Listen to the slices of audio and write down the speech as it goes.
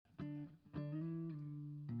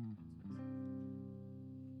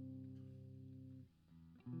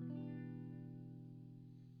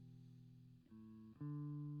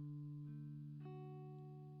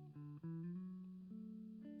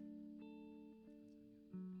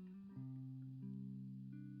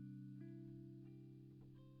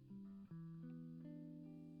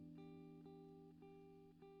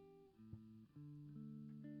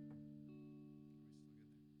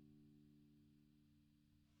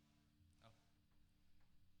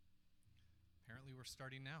Apparently we're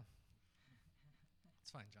starting now.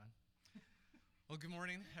 It's fine, John. Well, good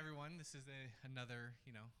morning, everyone. This is another,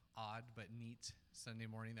 odd but neat Sunday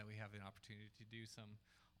morning that we have an opportunity to do some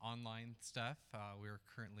online stuff. We're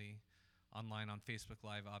currently online on Facebook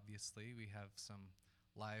Live, obviously. We have some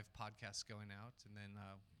live podcasts going out. And then,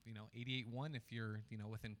 88.1 if you're,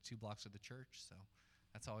 within 2 blocks of the church. So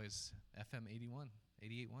that's always FM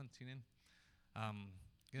 88.1, tune in.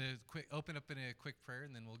 Going to open up in a quick prayer,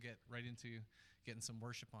 and then we'll get right into getting some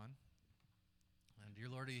worship on. And dear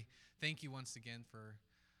Lord, thank you once again for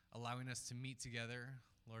allowing us to meet together.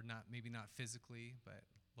 Lord, maybe not physically, but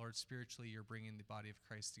Lord, spiritually, you're bringing the body of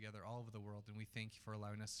Christ together all over the world, and we thank you for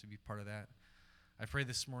allowing us to be part of that. I pray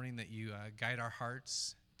this morning that you guide our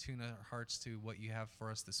hearts, tune our hearts to what you have for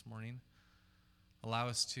us this morning. Allow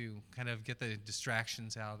us to kind of get the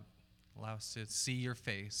distractions out. Allow us to see your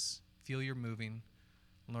face, feel your moving.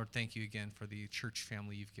 And Lord, thank you again for the church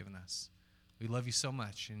family you've given us. We love you so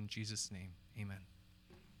much. In Jesus' name, amen.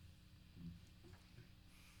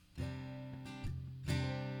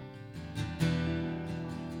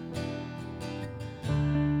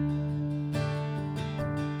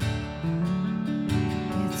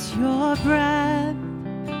 It's your breath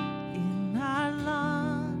in our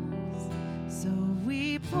lungs, so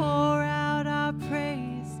we pour out our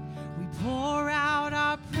praise. We pour out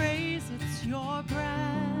our praise. It's your breath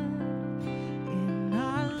in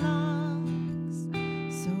our lungs,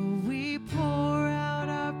 so we pour out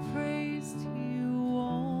our praise to you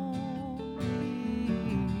only.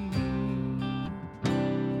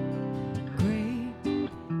 Great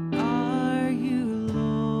are you,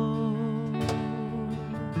 Lord.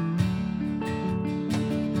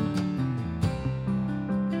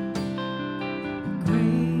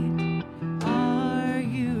 Great are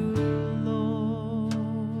you, Lord.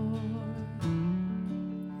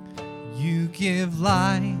 You give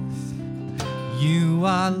life, you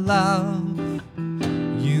are love,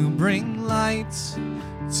 you bring light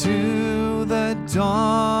to the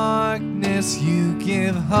darkness, you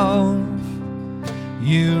give hope,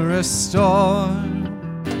 you restore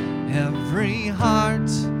every heart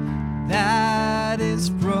that is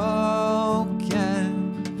broken.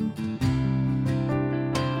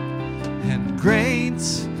 And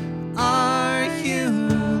great are you,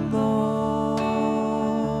 Lord.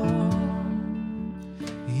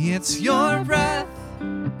 It's your breath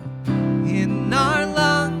in our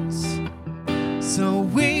lungs, so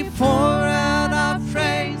we pour out our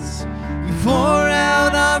praise. We pour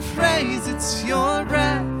out our praise. It's your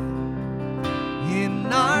breath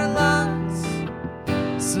in our lungs,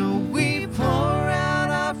 so we pour out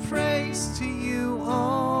our praise to you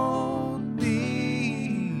only.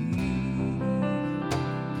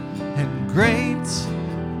 And great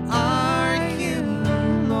are you,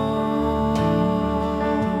 Lord.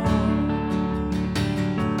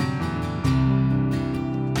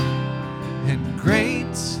 And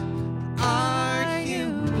great are you,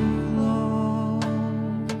 Lord.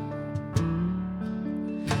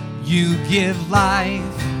 You give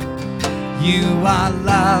life, you are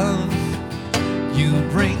love, you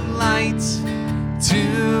bring light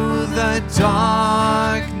to the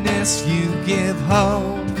darkness, you give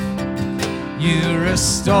hope, you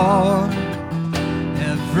restore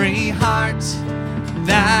every heart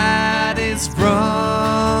that is broken.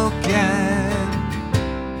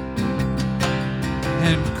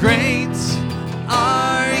 And great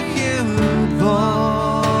are you,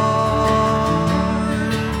 Lord.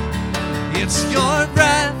 It's your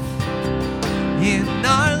breath in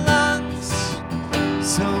our lungs,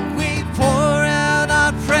 so we pour out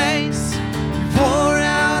our praise. We pour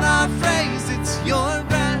out our praise. It's your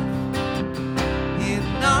breath in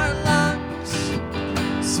our lungs,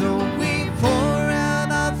 so we pour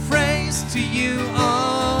out our praise to you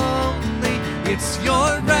only. It's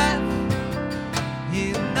your breath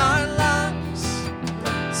in our lungs,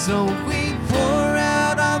 so we pour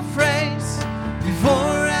out our praise. We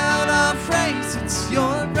pour out our praise. It's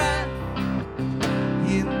your breath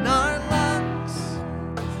in our lungs,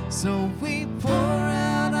 so we pour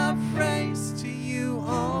out our praise to you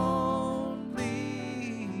only.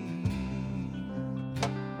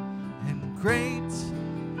 And great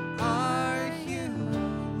are you,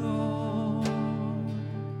 Lord.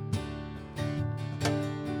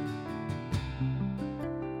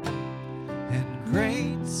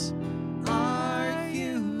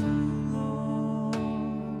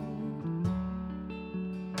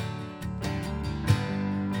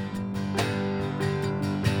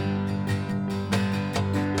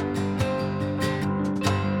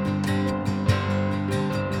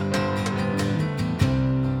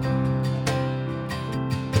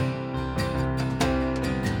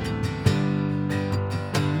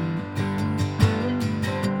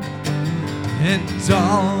 and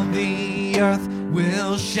all the earth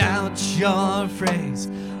will shout your praise.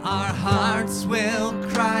 Our hearts will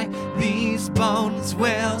cry, these bones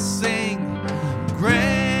will sing.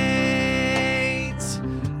 Great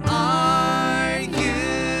are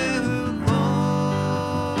you,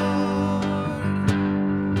 Lord.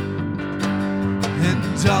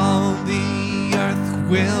 And all the earth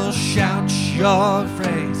will shout your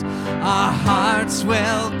praise. Our hearts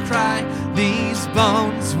will cry, these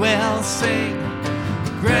bones will sing.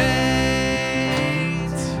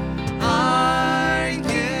 Great are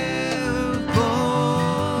you,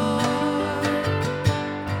 Lord.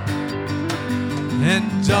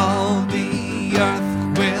 And all the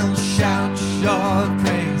earth will shout your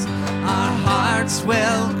praise. Our hearts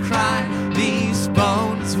will cry, these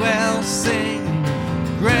bones will sing.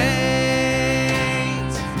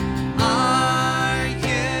 Great are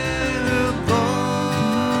you,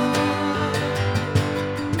 Lord.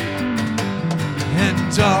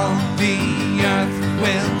 And all the earth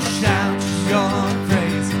will shout your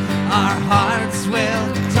praise. Our hearts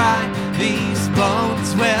will cry, these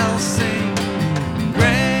bones will sing.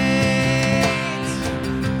 Great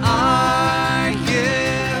are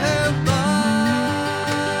you, Lord.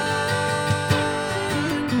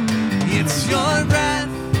 It's your breath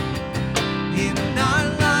in our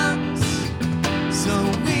lungs, so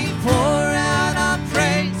we pour out our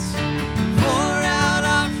praise, pour out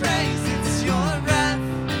our praise. It's your breath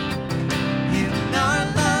in our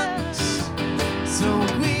lungs, so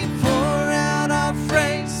we pour out our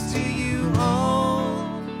praise to you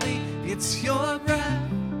only. It's your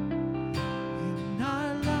breath in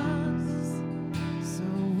our lungs, so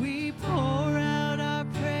we pour out our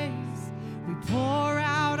praise. We pour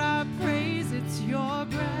out our praise. It's your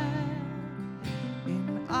breath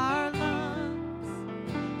in our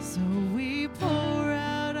lungs, so we pour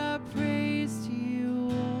out our praise to you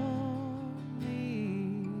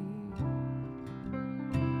only.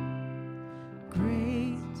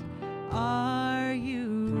 Great are you,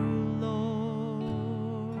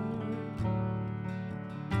 Lord.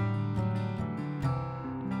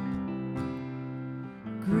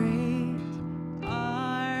 Great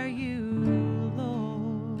are you,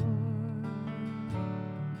 Lord.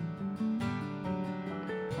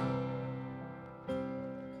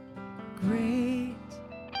 Great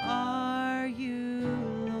are you,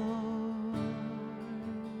 Lord.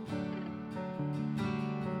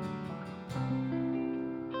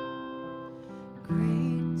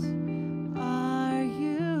 Great are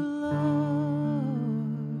you, Lord.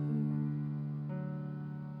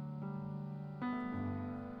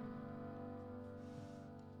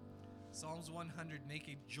 Psalms 100, make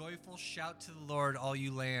a joyful shout to the Lord, all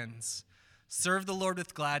you lands. Serve the Lord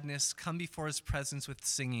with gladness. Come before his presence with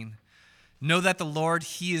singing. Know that the Lord,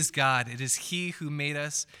 he is God. It is he who made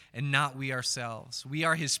us and not we ourselves. We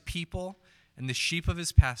are his people and the sheep of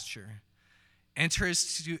his pasture. Enter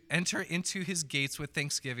into his gates with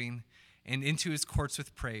thanksgiving and into his courts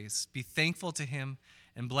with praise. Be thankful to him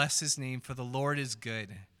and bless his name, for the Lord is good.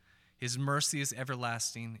 His mercy is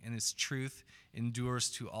everlasting, and his truth endures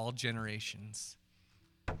to all generations.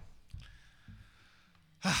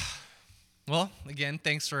 Well, again,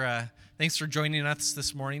 thanks for joining us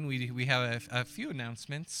this morning. We have a few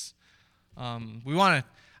announcements. We want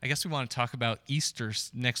to talk about Easter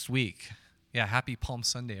next week. Yeah, happy Palm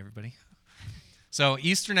Sunday, everybody. So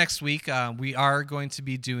Easter next week, we are going to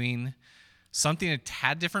be doing something a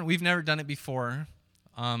tad different. We've never done it before,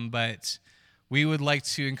 but we would like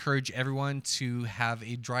to encourage everyone to have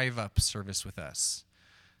a drive-up service with us.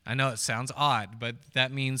 I know it sounds odd, but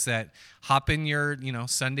that means that hop in your,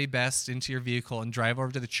 Sunday best into your vehicle and drive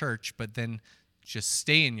over to the church, but then just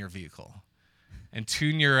stay in your vehicle and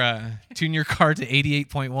tune your car to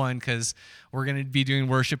 88.1 because we're going to be doing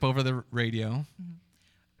worship over the radio. Mm-hmm.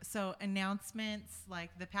 So announcements,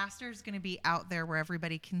 like the pastor's going to be out there where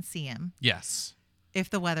everybody can see him. Yes. If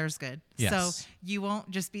the weather's good. Yes. So you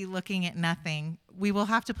won't just be looking at nothing. We will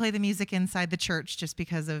have to play the music inside the church just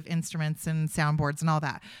because of instruments and soundboards and all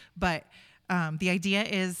that. But the idea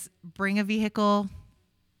is bring a vehicle,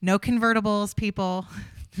 no convertibles, people.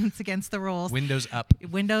 It's against the rules. Windows up.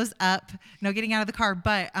 Windows up. No getting out of the car.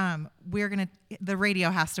 But the radio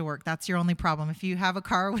has to work. That's your only problem. If you have a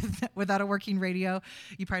car without a working radio,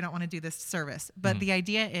 you probably don't want to do this service. But the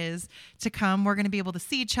idea is to come. We're going to be able to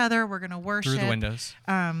see each other. We're going to worship. Through the windows.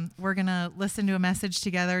 We're going to listen to a message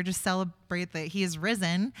together. Just celebrate that he is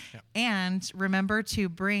risen. Yep. And remember to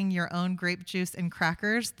bring your own grape juice and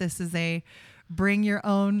crackers. This is a bring your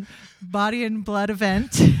own body and blood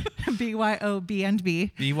event.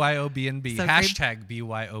 BYOBNB. BYOBNB. So Hashtag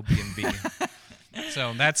BYOBNB.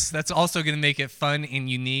 So that's also going to make it fun and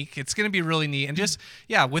unique. It's going to be really neat. And just,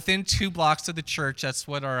 within 2 blocks of the church, that's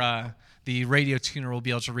what our the radio tuner will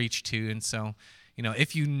be able to reach to. And so,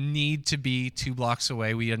 if you need to be 2 blocks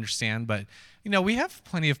away, we understand. But, we have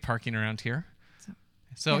plenty of parking around here.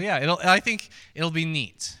 So I think it'll be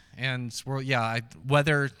neat. And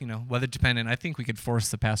weather dependent. I think we could force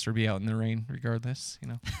the pastor to be out in the rain regardless,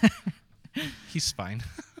 He's fine.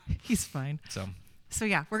 He's fine. So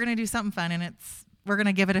we're going to do something fun, and we're going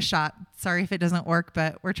to give it a shot. Sorry if it doesn't work,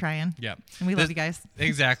 but we're trying. Yeah. And we love you guys.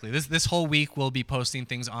 Exactly. This whole week we'll be posting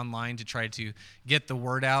things online to try to get the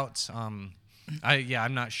word out.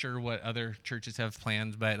 I'm not sure what other churches have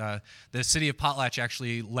planned, but the city of Potlatch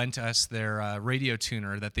actually lent us their radio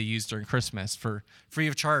tuner that they used during Christmas for free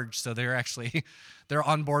of charge. So they're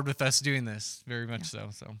on board with us doing this very much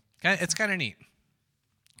so. So it's kind of neat.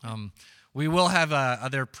 We will have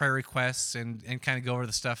other prayer requests and kind of go over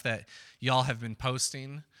the stuff that y'all have been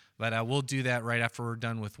posting, but we'll do that right after we're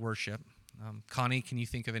done with worship. Connie, can you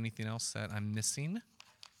think of anything else that I'm missing?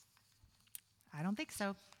 I don't think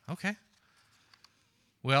so. Okay.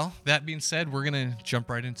 Well, that being said, we're going to jump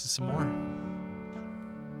right into some more.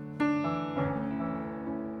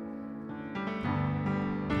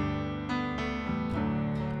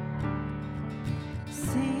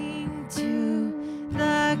 Sing to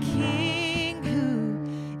the King who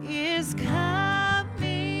is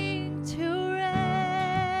coming to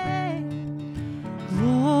reign.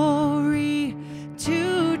 Glory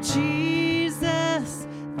to Jesus,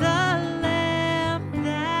 the Lamb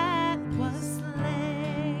that was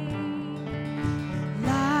slain.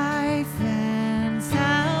 Life and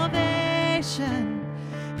salvation,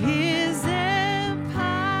 His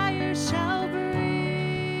empire shall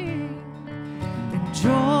bring. And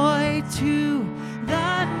joy to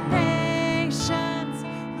the nations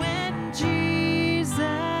when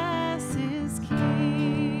Jesus is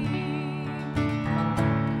King.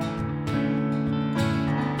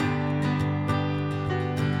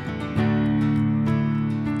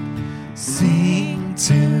 Sing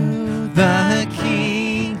to the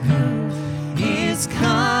King who is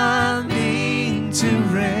coming to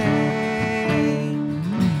reign.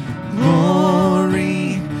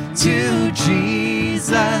 Glory to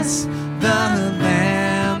Jesus, the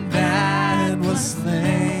Lamb that was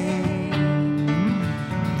slain.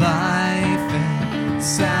 Life and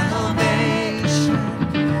salvation,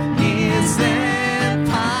 His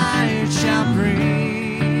empire shall bring.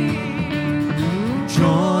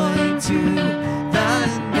 Joy to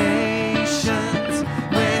the nations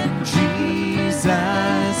when Jesus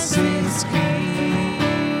is King.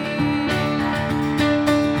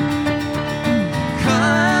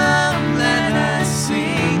 Come, let us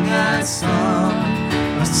sing a song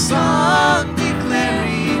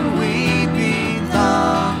declaring we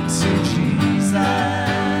belong to Jesus.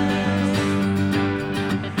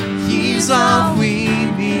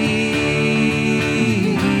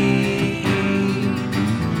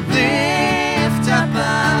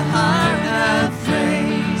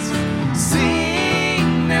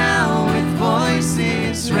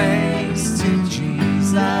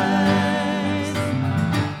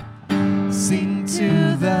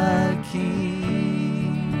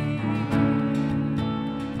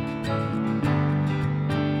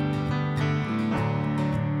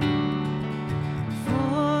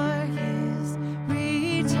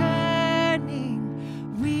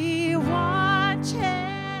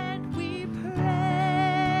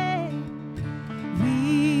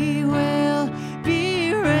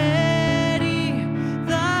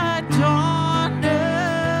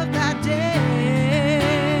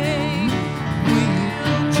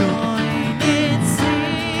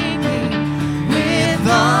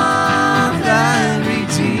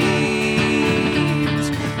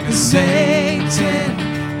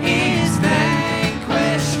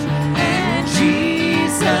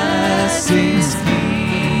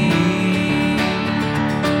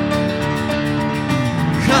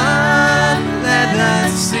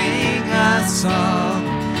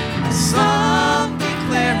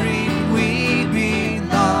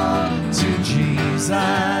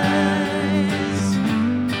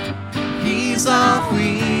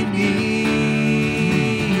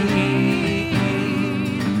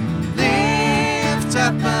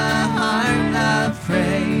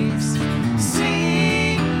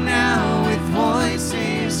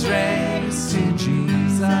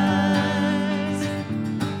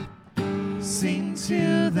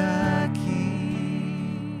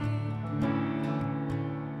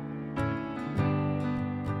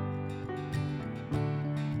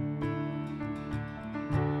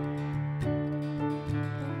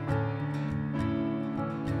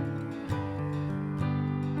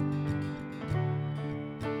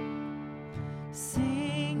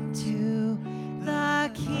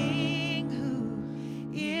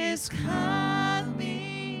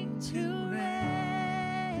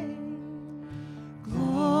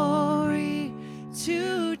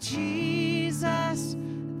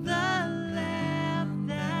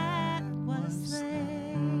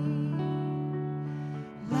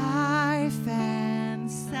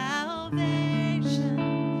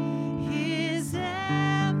 salvation. His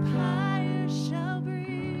empire shall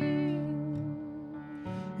bring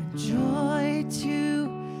joy to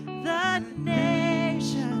the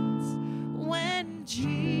nations when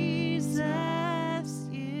Jesus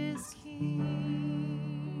is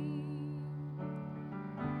King.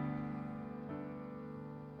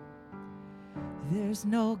 There's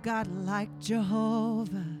no God like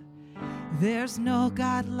Jehovah. There's no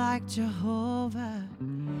God like Jehovah.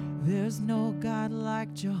 There's no God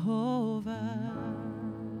like Jehovah.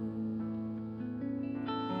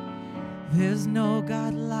 There's no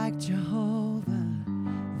God like Jehovah.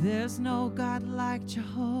 There's no God like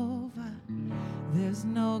Jehovah. There's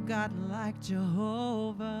no God like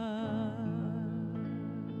Jehovah.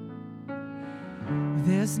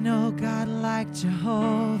 There's no God like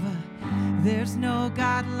Jehovah. There's no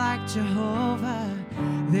God like Jehovah.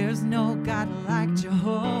 There's no God like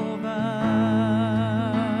Jehovah.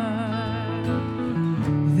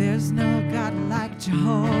 There's no God like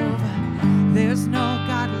Jehovah. There's no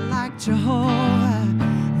God like Jehovah.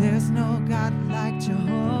 There's no God like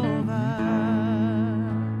Jehovah.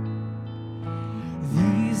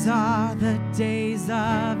 These are the days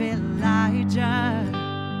of Elijah,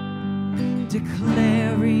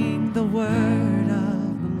 declaring the word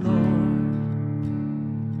of the Lord.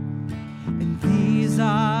 And these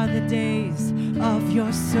are the days of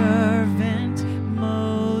your servant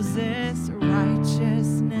Moses,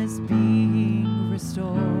 righteousness being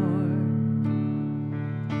restored.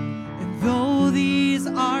 And though these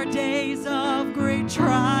are days of great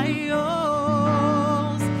trials,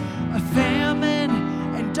 a famine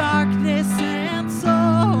and darkness and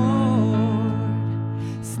sword,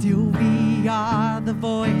 still we are the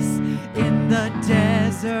voice in the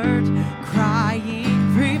desert,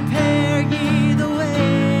 crying, prepare ye the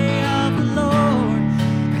way of the Lord.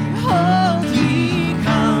 Behold, he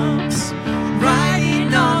comes,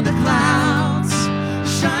 riding on the clouds,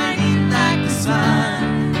 shining like the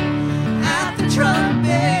sun. At the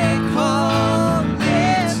trumpet call,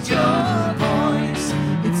 lift your voice.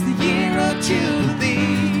 It's the year of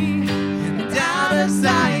Jubilee, and out of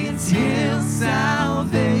Zion's hill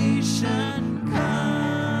salvation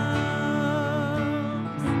comes.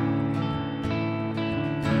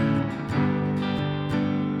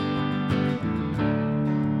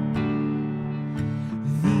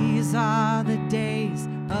 These are the days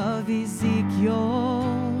of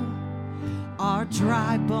Ezekiel, our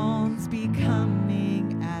dry bones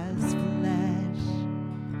becoming as flesh.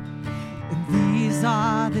 And these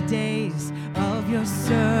are the days of your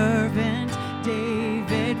servant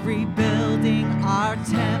David, rebuilding our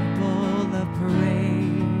temple of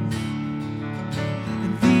praise.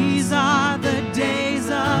 And these are the days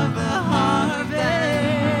of the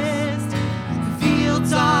harvest. The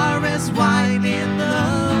fields are as white in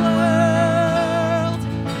the world,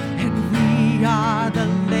 and we are the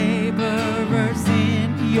laborers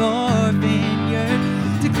in your vineyard,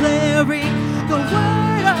 declaring the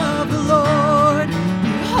word of the Lord.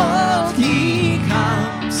 Behold, he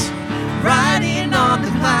comes, riding on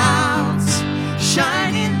the clouds,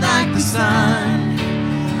 shining like the sun.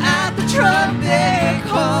 At the trumpet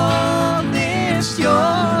call, lift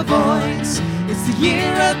your voice. It's the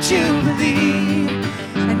year of Jubilee,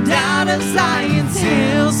 and out of Zion's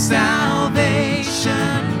hill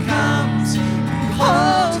salvation comes.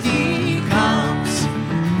 Behold, he comes,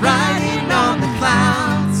 riding on the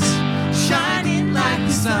clouds, shining like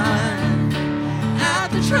the sun.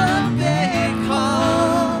 At the trumpet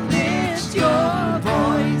call, lift your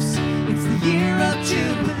voice. It's the year of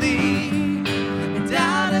Jubilee, and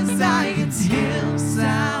out of Zion's hill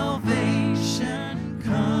salvation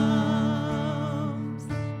comes.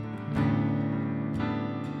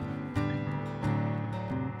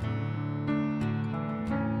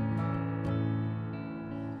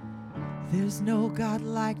 There's no God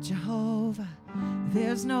like Jehovah.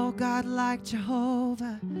 There's no God like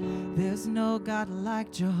Jehovah. There's no God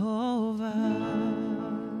like Jehovah.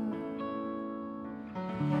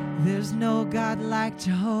 There's no God like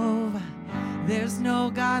Jehovah. There's no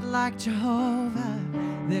God like Jehovah.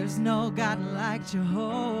 There's no God like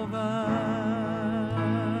Jehovah.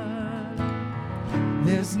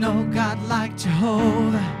 There's no God like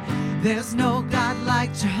Jehovah. There's no God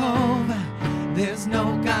like Jehovah. There's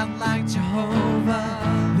no God like Jehovah.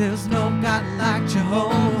 There's no God like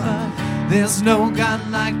Jehovah. There's no God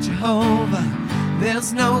like Jehovah. There's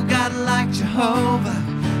no God like Jehovah.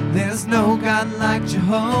 There's no God like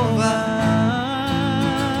Jehovah.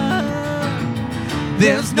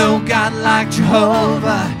 There's no God like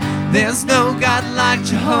Jehovah. There's no God like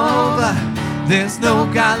Jehovah. There's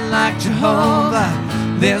no God like Jehovah.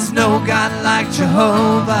 There's no God like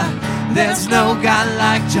Jehovah. There's no God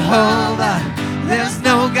like Jehovah. There's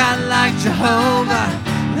no God like Jehovah.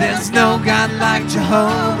 There's no God like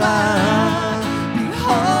Jehovah.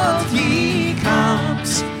 Behold, he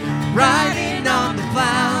comes, riding on the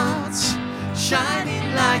clouds,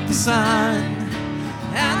 shining like the sun.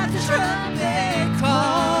 At the trumpet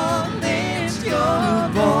call, lift your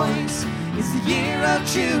voice. It's the year of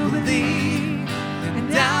Jubilee,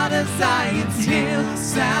 and out of Zion's hill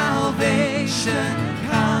salvation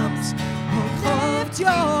comes. Oh, lift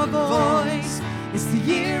your voice. It's the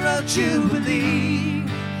year of Jubilee,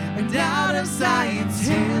 and out of Zion's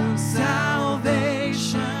hill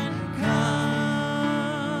salvation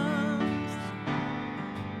comes.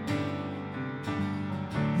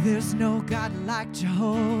 There's no God like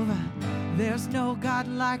Jehovah. There's no God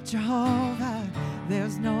like Jehovah.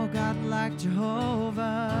 There's no God like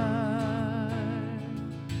Jehovah.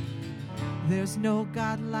 There's no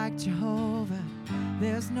God like Jehovah.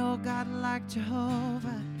 There's no God like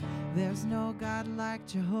Jehovah. There's no God like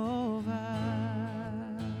Jehovah.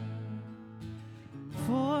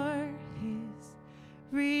 For his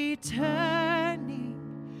returning,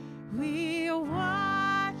 we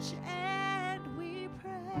watch and we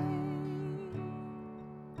pray.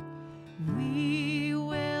 We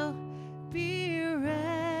will be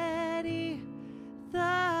ready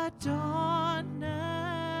the dawn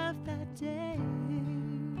of that day.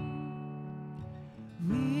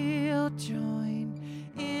 We'll join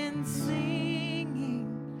in singing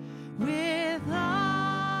with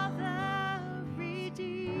all the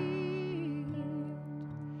redeemed,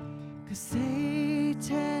 'cause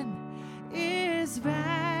Satan is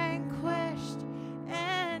vanquished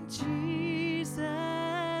and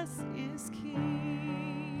Jesus is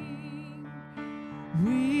King.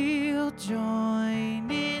 We'll join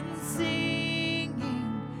in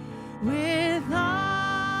singing with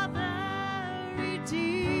all the redeemed,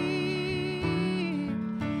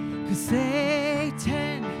 'cause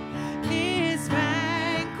Satan is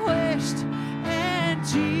vanquished and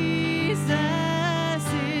Jesus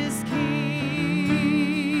is King.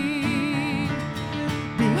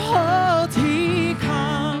 Behold, he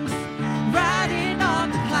comes, riding on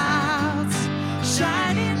the clouds,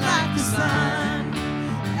 shining like the sun.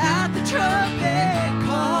 At the trumpet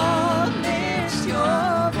call, lift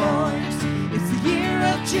your voice. It's the year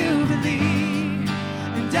of Jubilee,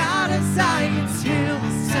 and out of Zion's hill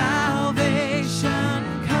salvation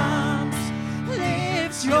comes.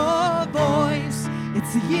 Lift your voice.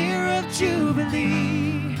 It's the year of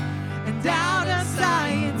Jubilee, and out of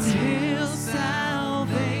Zion's hill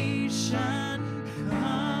salvation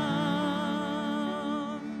comes.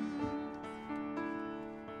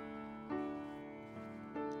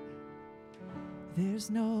 There's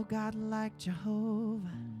no God like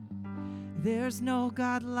Jehovah. There's no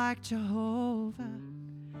God like Jehovah.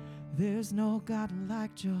 There's no God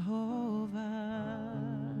like Jehovah.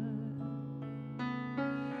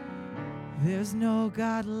 There's no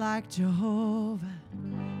God like Jehovah.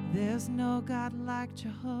 There's no God like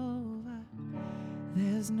Jehovah.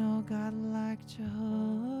 There's no God like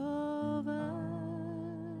Jehovah.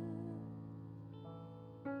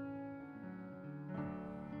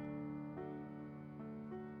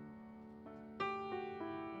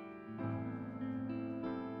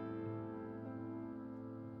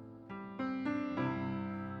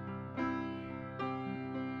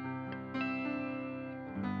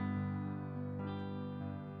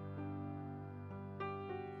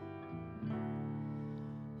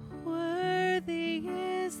 Worthy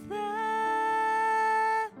is the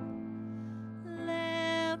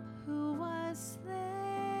Lamb who was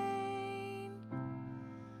slain.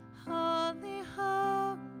 Holy,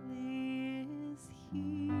 holy is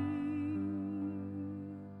He.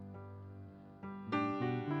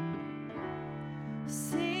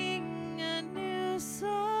 Sing a new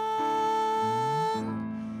song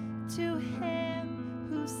to Him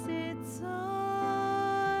who sits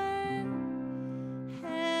on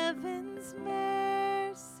heaven's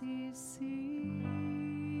mercy seat.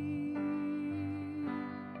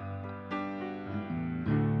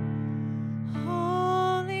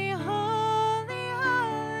 Holy, holy,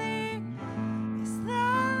 holy is the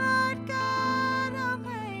Lord God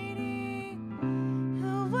Almighty,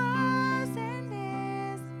 who was and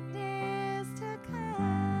is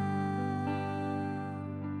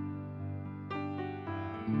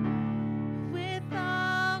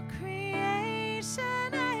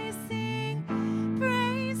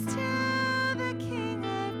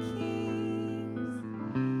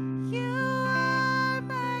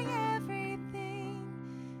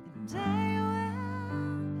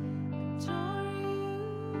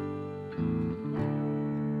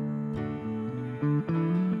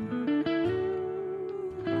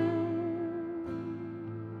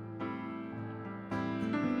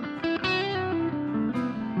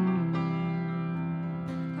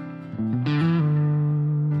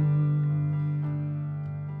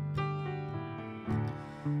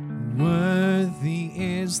Worthy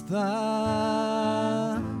is the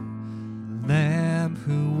Lamb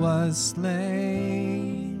who was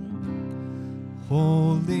slain.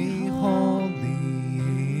 Holy, holy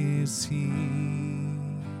is he.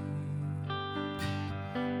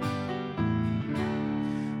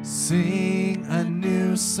 Sing a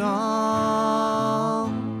new song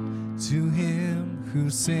to him who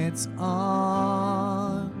sits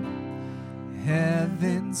on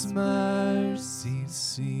heaven's mercy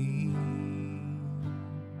seat.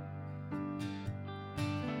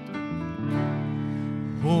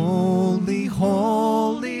 Holy,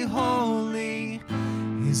 holy, holy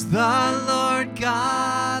is the Lord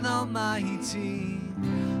God Almighty,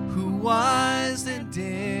 who was and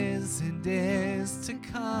is to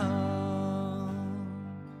come.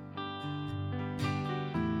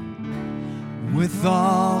 With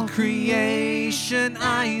all creation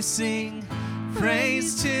I sing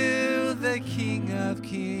praise to the King of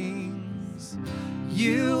Kings.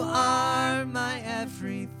 You are my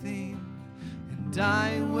everything, and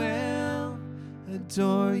I will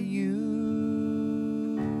adore you.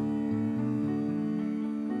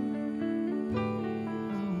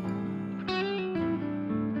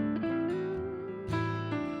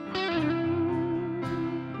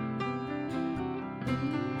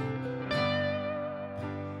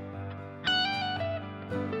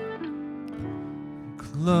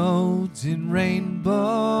 Clothed in rainbows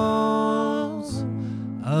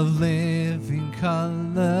of living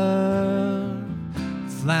color,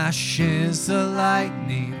 flashes of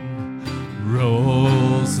lightning,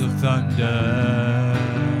 rolls of thunder.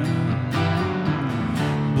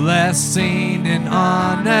 Blessing and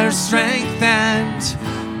honor, strength and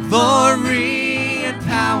glory and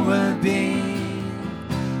power be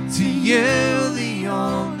to you, the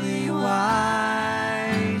only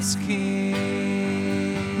wise King.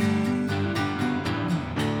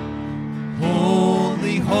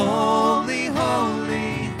 Holy, holy,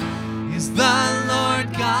 holy is the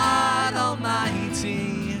Lord God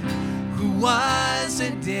Almighty, who was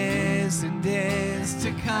and is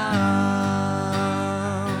to come.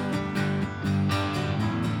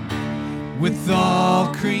 With all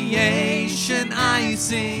creation I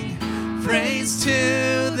sing praise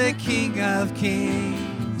to the King of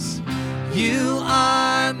Kings. You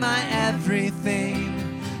are my everything,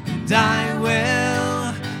 and I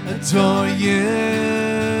will adore you.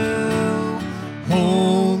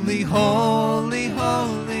 Holy, holy,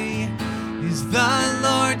 holy is the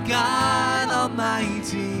Lord God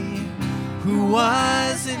Almighty, who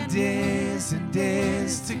was and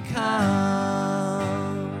is to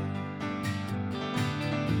come.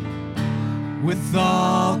 With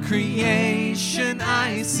all creation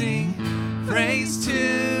I sing praise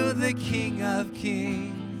to the King of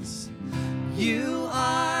Kings. You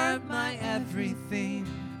are my everything,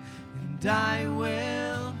 and I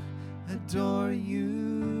will adore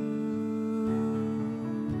you.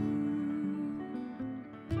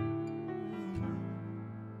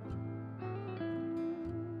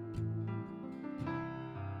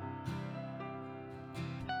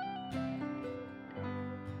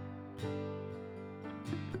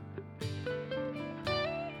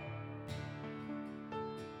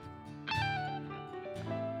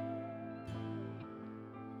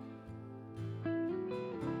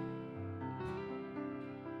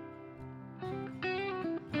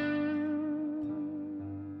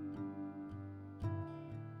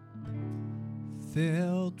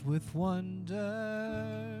 Filled with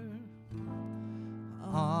wonder,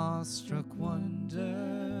 awestruck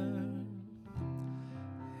wonder,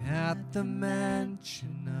 at the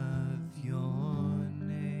mention of your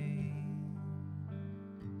name.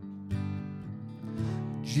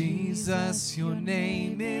 Jesus, your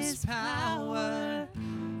name is power,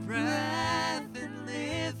 breath and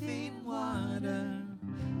living water,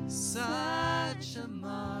 such a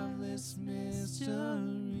marvelous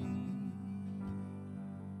mystery.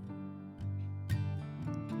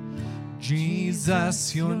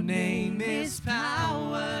 Jesus, your name is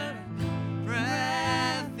power,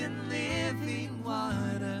 breath and living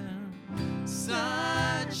water,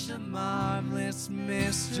 such a marvelous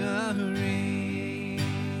mystery.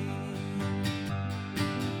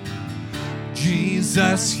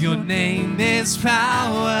 Jesus, your name is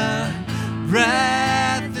power,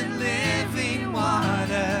 breath and living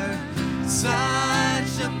water,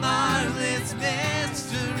 such a marvelous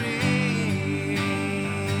mystery.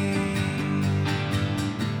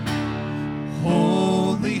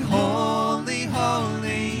 Holy, holy,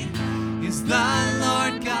 holy is the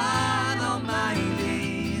Lord God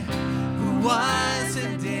Almighty, who was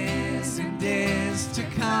and is to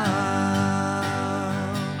come.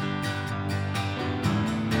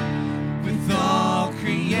 With all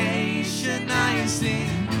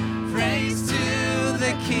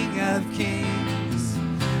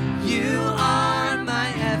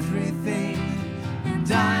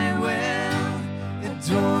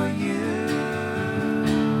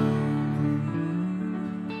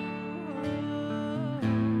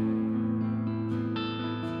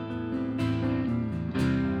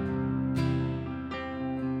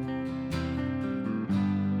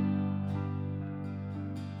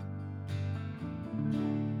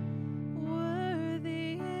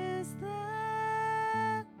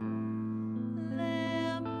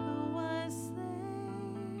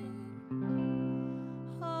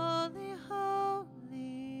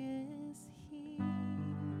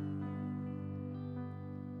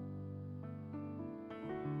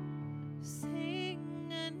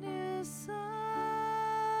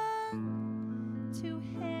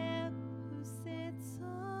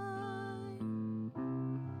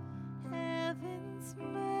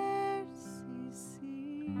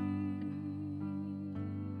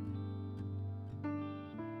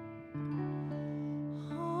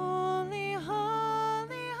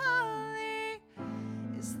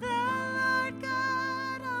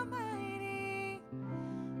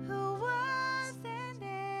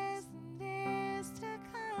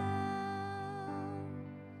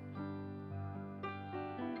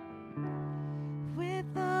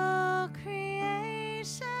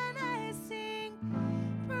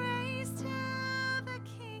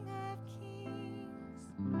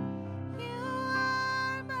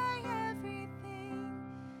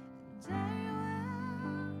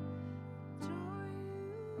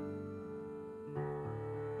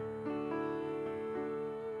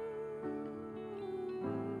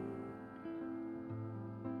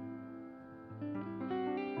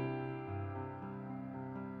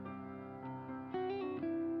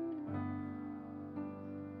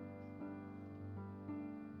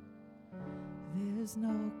There's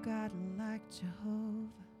no God like Jehovah.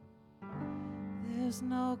 There's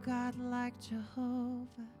no God like Jehovah.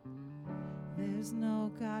 There's no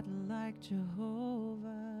God like Jehovah.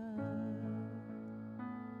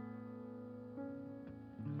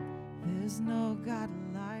 There's no God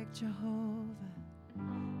like Jehovah.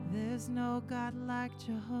 There's no God like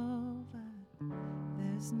Jehovah.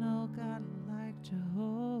 There's no God like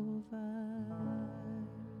Jehovah.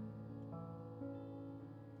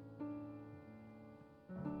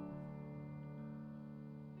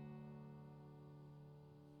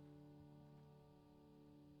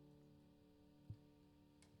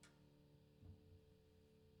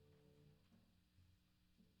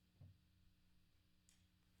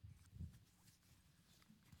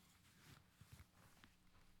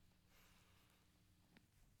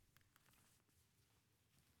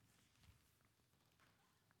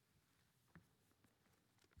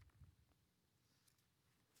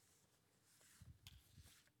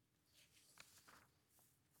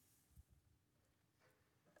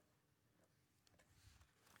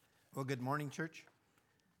 Well, good morning, church.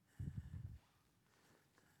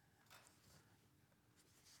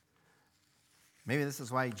 Maybe this is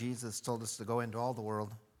why Jesus told us to go into all the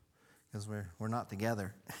world, because we're not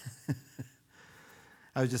together.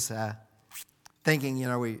 I was just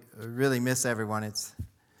thinking, we really miss everyone. It's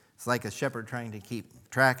like a shepherd trying to keep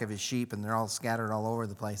track of his sheep, and they're all scattered all over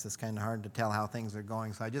the place. It's kind of hard to tell how things are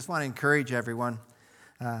going. So I just want to encourage everyone,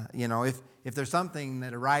 if there's something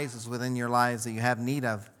that arises within your lives that you have need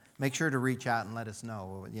of, make sure to reach out and let us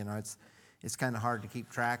know. It's kind of hard to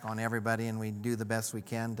keep track on everybody, and we do the best we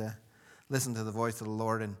can to listen to the voice of the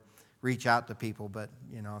Lord and reach out to people. But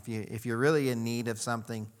if you're really in need of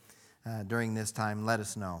something during this time, let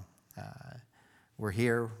us know. We're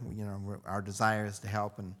here. Our desire is to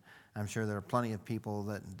help, and I'm sure there are plenty of people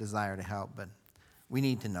that desire to help, but we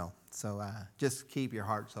need to know. So just keep your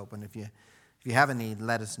hearts open. If you have a need,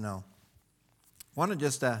 let us know. I want to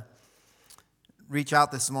just reach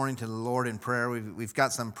out this morning to the Lord in prayer. We've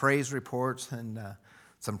got some praise reports and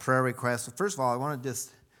some prayer requests. First of all, I want to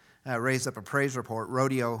just raise up a praise report.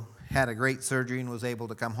 Rodeo had a great surgery and was able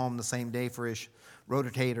to come home the same day for his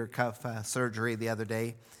rotator cuff surgery the other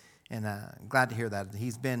day. And glad to hear that.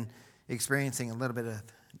 He's been experiencing a little bit of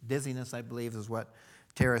dizziness, I believe is what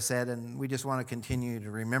Tara said. And we just want to continue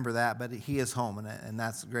to remember that. But he is home, and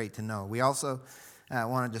that's great to know. We also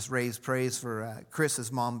want to just raise praise for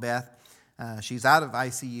Chris's mom, Beth. She's out of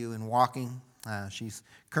ICU and walking. She's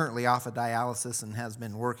currently off of dialysis and has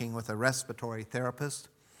been working with a respiratory therapist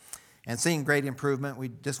and seeing great improvement. We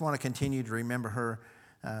just want to continue to remember her.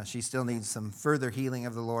 She still needs some further healing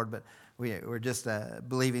of the Lord, but we're just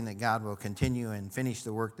believing that God will continue and finish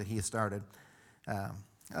the work that he has started.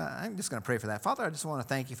 I'm just going to pray for that. Father, I just want to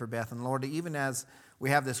thank you for Beth. And Lord, even as we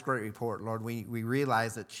have this great report, Lord, we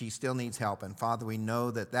realize that she still needs help. And Father, we know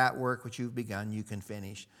that work which you've begun, you can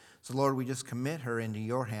finish. So, Lord, we just commit her into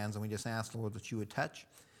your hands, and we just ask, Lord, that you would touch.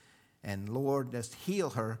 And, Lord, just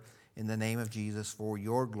heal her in the name of Jesus for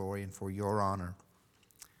your glory and for your honor.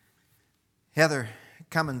 Heather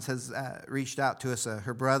Cummins has reached out to us.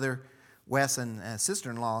 Her brother, Wes, and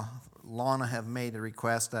sister-in-law, Lana, have made a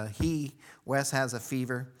request. Wes, has a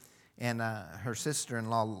fever, and her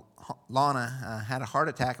sister-in-law, Lana, had a heart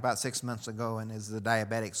attack about 6 months ago and is a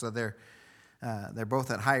diabetic. So they're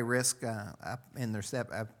both at high risk, up in their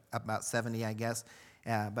about 70, I guess.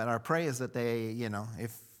 But our prayer is that they,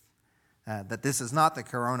 that this is not the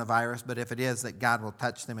coronavirus, but if it is, that God will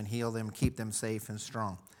touch them and heal them, keep them safe and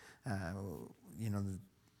strong. A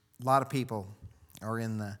lot of people are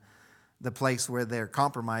in the place where they're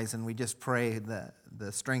compromised, and we just pray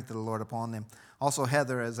the strength of the Lord upon them. Also,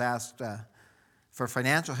 Heather has asked for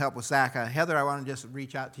financial help with Zach. Heather, I want to just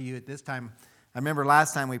reach out to you at this time. I remember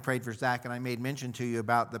last time we prayed for Zach, and I made mention to you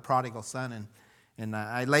about the prodigal son, and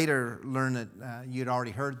I later learned that you'd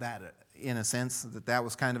already heard that in a sense, that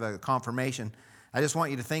was kind of a confirmation. I just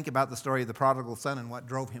want you to think about the story of the prodigal son and what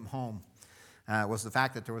drove him home. Was the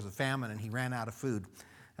fact that there was a famine and he ran out of food.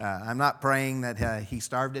 I'm not praying that he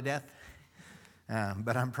starved to death,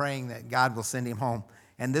 but I'm praying that God will send him home.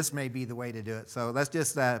 And this may be the way to do it. So let's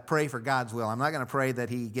just pray for God's will. I'm not going to pray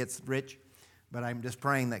that he gets rich, but I'm just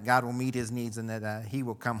praying that God will meet his needs and that he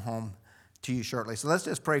will come home to you shortly. So let's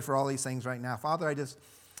just pray for all these things right now. Father, I just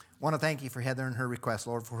want to thank you for Heather and her request,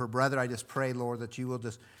 Lord. For her brother, I just pray, Lord, that you will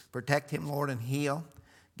just protect him, Lord, and heal.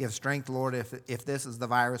 Give strength, Lord, if this is the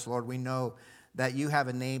virus, Lord. We know that you have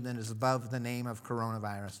a name that is above the name of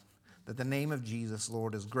coronavirus, that the name of Jesus,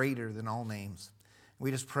 Lord, is greater than all names. We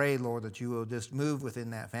just pray, Lord, that you will just move within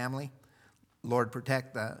that family. Lord,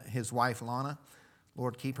 protect his wife, Lana.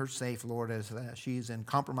 Lord, keep her safe, Lord, as she's in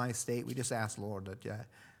compromised state. We just ask, Lord, that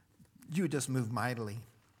you would just move mightily.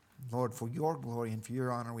 Lord, for your glory and for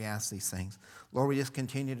your honor, we ask these things. Lord, we just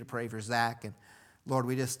continue to pray for Zach. And Lord,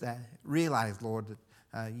 we just realize, Lord,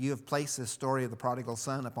 that you have placed this story of the prodigal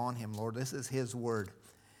son upon him, Lord. This is his word.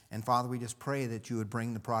 And Father, we just pray that you would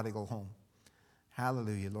bring the prodigal home.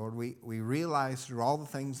 Hallelujah, Lord. We realize through all the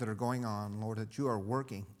things that are going on, Lord, that you are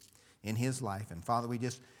working in his life. And Father, we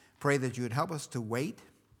just pray that you would help us to wait.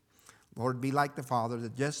 Lord, be like the father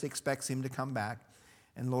that just expects him to come back.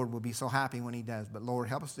 And Lord, we'll be so happy when he does. But Lord,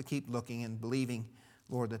 help us to keep looking and believing,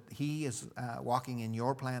 Lord, that he is walking in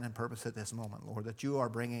your plan and purpose at this moment, Lord, that you are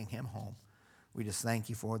bringing him home. We just thank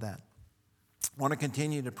you for that. I want to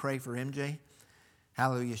continue to pray for MJ.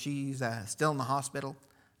 Hallelujah. She's still in the hospital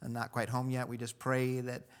and not quite home yet. We just pray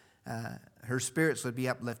that her spirits would be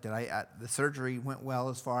uplifted. The surgery went well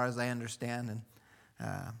as far as I understand,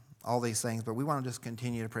 and all these things. But we want to just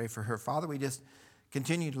continue to pray for her. Father, we just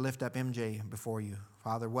continue to lift up MJ before you.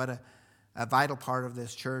 Father, what a vital part of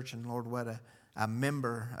this church, and Lord, what a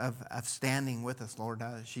member of standing with us, Lord.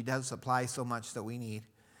 She does supply so much that we need.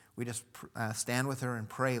 We just stand with her and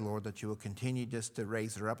pray, Lord, that you will continue just to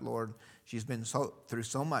raise her up, Lord. She's been through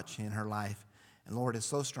so much in her life, and Lord, is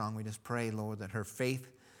so strong. We just pray, Lord, that her faith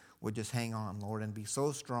would just hang on, Lord, and be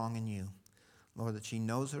so strong in you, Lord, that she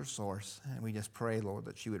knows her source. And we just pray, Lord,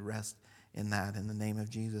 that she would rest in that in the name of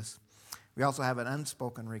Jesus. We also have an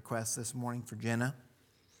unspoken request this morning for Jenna.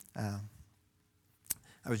 I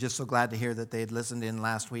was just so glad to hear that they had listened in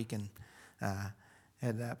last week and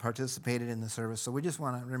had participated in the service. So we just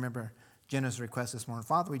want to remember Jenna's request this morning.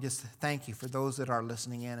 Father, we just thank you for those that are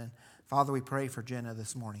listening in. And Father, we pray for Jenna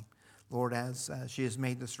this morning. Lord, as she has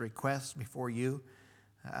made this request before you,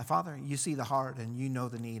 Father, you see the heart and you know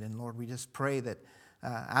the need. And Lord, we just pray that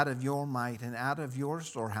out of your might and out of your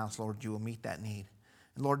storehouse, Lord, you will meet that need.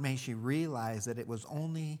 And Lord, may she realize that it was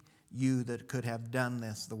only you that could have done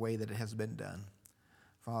this the way that it has been done.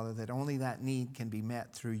 Father, that only that need can be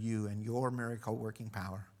met through you and your miracle working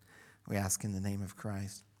power. We ask in the name of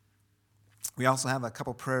Christ. We also have a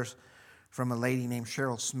couple prayers from a lady named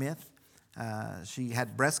Cheryl Smith. She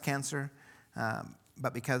had breast cancer,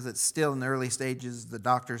 but because it's still in the early stages, the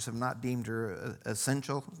doctors have not deemed her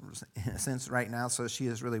essential in a sense right now, so she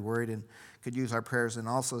is really worried and could use our prayers. And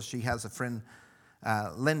also she has a friend,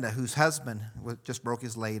 Linda, whose husband just broke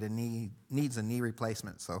his leg and needs a knee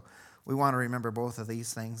replacement. So we want to remember both of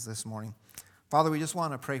these things this morning. Father, we just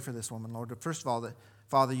want to pray for this woman, Lord. First of all, that,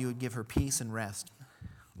 Father, you would give her peace and rest.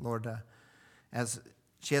 Lord, as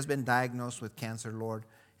she has been diagnosed with cancer, Lord,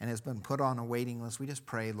 and has been put on a waiting list, we just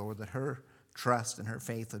pray, Lord, that her trust and her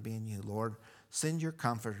faith would be in you. Lord, send your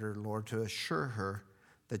comforter, Lord, to assure her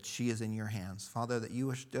that she is in your hands. Father, that you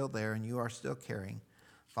are still there and you are still caring.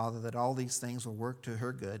 Father, that all these things will work to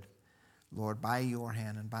her good, Lord, by your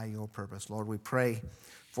hand and by your purpose. Lord, we pray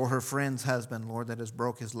for her friend's husband, Lord, that has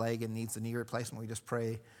broke his leg and needs a knee replacement. We just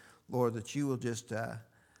pray, Lord, that you will just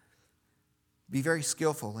be very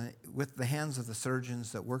skillful with the hands of the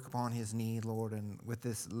surgeons that work upon his knee, Lord, and with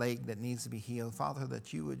this leg that needs to be healed. Father,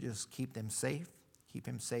 that you would just keep him safe,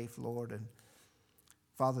 Lord, and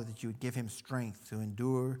Father, that you would give him strength to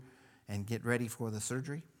endure and get ready for the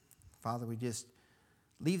surgery. Father, we just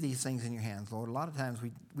leave these things in your hands, Lord. A lot of times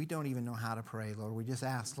we don't even know how to pray, Lord. We just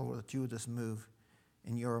ask, Lord, that you would just move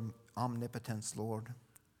in your omnipotence, Lord,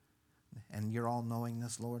 and your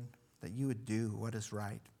all-knowingness, Lord, that you would do what is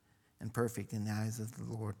right and perfect in the eyes of the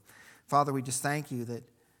Lord. Father, we just thank you that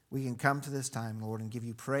we can come to this time, Lord, and give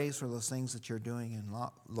you praise for those things that you're doing, and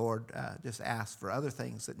Lord, just ask for other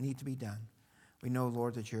things that need to be done. We know,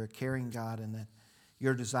 Lord, that you're a caring God and that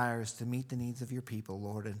your desire is to meet the needs of your people,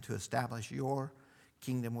 Lord, and to establish your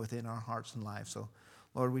kingdom within our hearts and lives. So,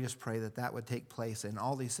 Lord, we just pray that that would take place in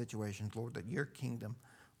all these situations, Lord, that your kingdom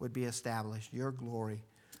would be established, your glory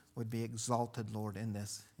would be exalted, Lord, in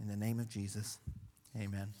this. In the name of Jesus,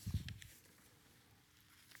 amen.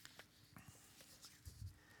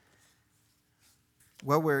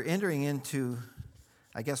 Well, we're entering into,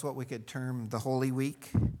 I guess, what we could term the Holy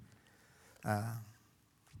Week.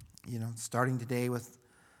 Starting today with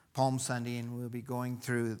Palm Sunday, and we'll be going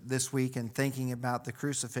through this week and thinking about the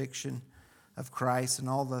crucifixion of Christ and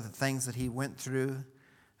all the things that he went through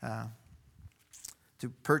to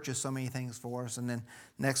purchase so many things for us. And then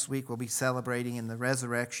next week we'll be celebrating in the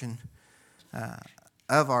resurrection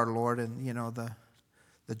of our Lord, and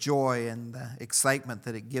the joy and the excitement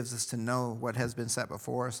that it gives us to know what has been set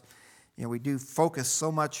before us. We do focus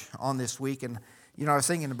so much on this week, and I was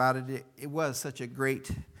thinking about it. It was such a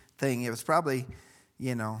great thing. It was probably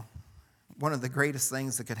one of the greatest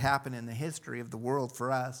things that could happen in the history of the world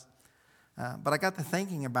for us. But I got to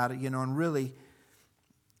thinking about it, and really,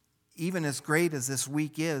 even as great as this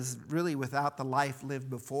week is, really without the life lived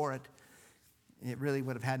before it, it really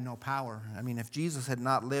would have had no power. I mean, if Jesus had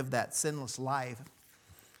not lived that sinless life,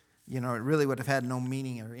 it really would have had no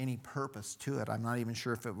meaning or any purpose to it. I'm not even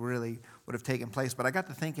sure if it really would have taken place. But I got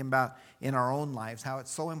to thinking about in our own lives how it's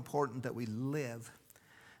so important that we live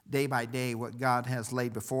day by day what God has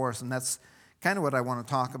laid before us. And that's kind of what I want to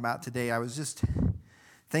talk about today. I was just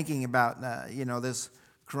thinking about, this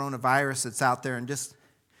coronavirus that's out there, and just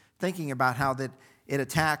thinking about how that it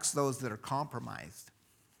attacks those that are compromised.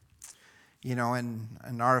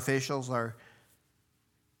 And our officials are,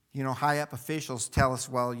 high-up officials tell us,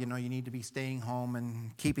 well, you need to be staying home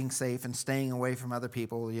and keeping safe and staying away from other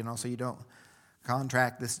people, so you don't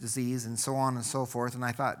contract this disease and so on and so forth. And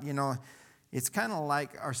I thought, it's kind of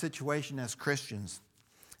like our situation as Christians.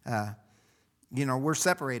 We're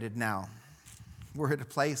separated now. We're at a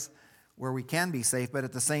place where we can be safe, but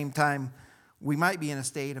at the same time, we might be in a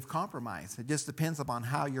state of compromise. It just depends upon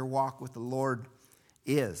how your walk with the Lord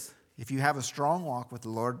is. If you have a strong walk with the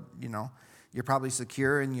Lord, you're probably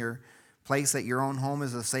secure, and your place at your own home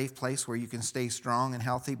is a safe place where you can stay strong and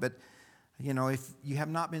healthy. But, if you have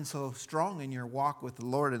not been so strong in your walk with the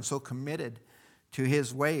Lord and so committed to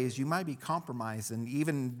His ways, you might be compromised. And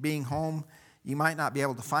even being home, you might not be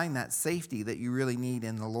able to find that safety that you really need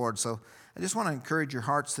in the Lord. So I just want to encourage your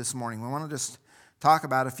hearts this morning. We want to just talk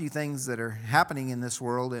about a few things that are happening in this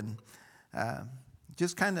world, and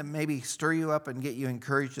just kind of maybe stir you up and get you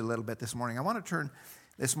encouraged a little bit this morning. I want to turn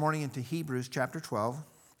this morning into Hebrews chapter 12.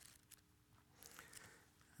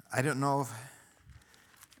 I don't know if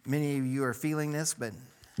many of you are feeling this, but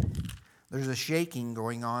there's a shaking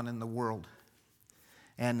going on in the world.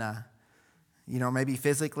 And, maybe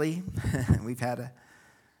physically, we've had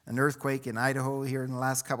an earthquake in Idaho here in the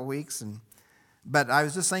last couple weeks. But I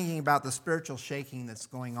was just thinking about the spiritual shaking that's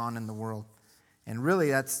going on in the world. And really,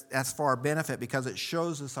 that's for our benefit, because it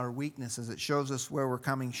shows us our weaknesses. It shows us where we're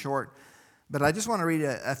coming short. But I just want to read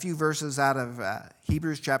a few verses out of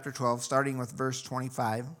Hebrews chapter 12, starting with verse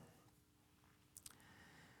 25.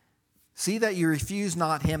 See that you refuse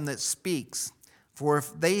not him that speaks. For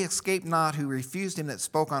if they escape not who refused him that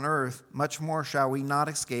spoke on earth, much more shall we not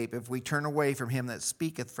escape if we turn away from him that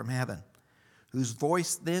speaketh from heaven, whose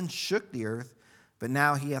voice then shook the earth. But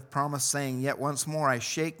now he hath promised, saying, Yet once more I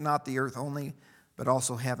shake not the earth only, but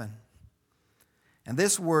also heaven. And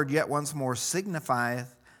this word, yet once more,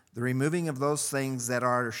 signifieth the removing of those things that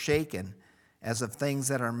are shaken, as of things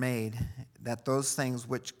that are made, that those things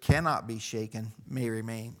which cannot be shaken may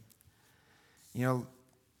remain.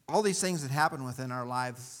 All these things that happen within our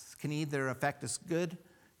lives can either affect us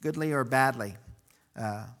goodly or badly.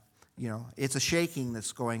 It's a shaking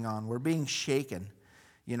that's going on. We're being shaken.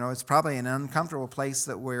 It's probably an uncomfortable place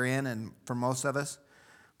that we're in, and for most of us.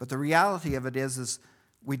 But the reality of it is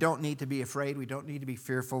we don't need to be afraid. We don't need to be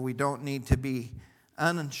fearful. We don't need to be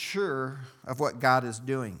unsure of what God is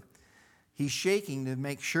doing. He's shaking to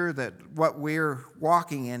make sure that what we're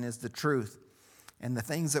walking in is the truth, and the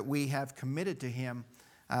things that we have committed to Him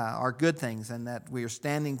are good things, and that we are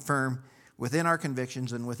standing firm within our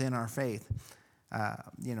convictions and within our faith.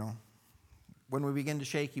 When we begin to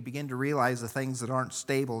shake, you begin to realize the things that aren't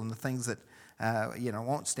stable and the things that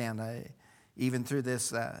won't stand. Even through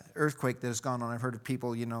this earthquake that has gone on, I've heard of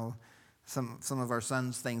people, some of our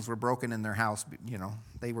sons' things were broken in their house.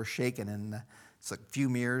 They were shaken, and it's a few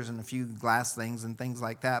mirrors and a few glass things and things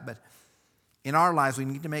like that. But in our lives, we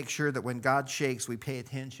need to make sure that when God shakes, we pay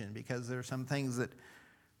attention, because there are some things that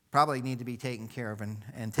probably need to be taken care of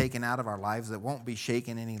and taken out of our lives that won't be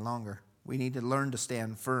shaken any longer. We need to learn to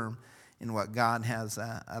stand firm in what God has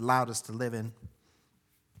allowed us to live in.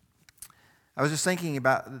 I was just thinking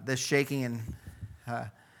about this shaking, and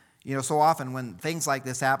so often when things like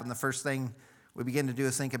this happen, the first thing we begin to do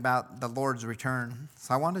is think about the Lord's return.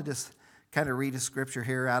 So I want to just kind of read a scripture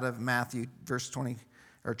here out of Matthew,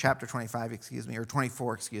 chapter 25, or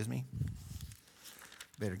 24,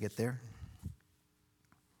 Better get there.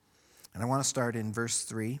 And I want to start in verse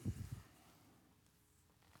 3.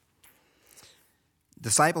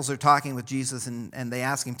 Disciples are talking with Jesus, and they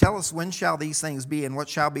ask him, Tell us, when shall these things be, and what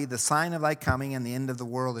shall be the sign of thy coming and the end of the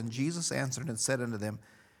world? And Jesus answered and said unto them,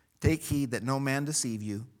 Take heed that no man deceive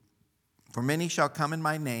you. For many shall come in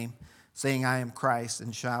my name, saying, I am Christ,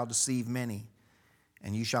 and shall deceive many.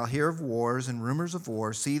 And you shall hear of wars and rumors of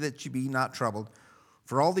wars. See that you be not troubled.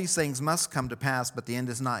 For all these things must come to pass, but the end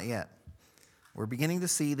is not yet. We're beginning to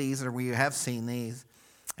see these, or we have seen these,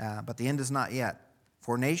 but the end is not yet.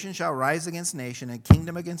 For nation shall rise against nation, and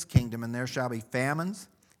kingdom against kingdom, and there shall be famines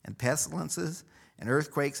and pestilences and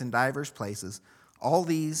earthquakes in divers places. All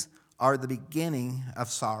these are the beginning of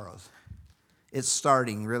sorrows. It's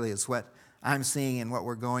starting, really. It's what I'm seeing and what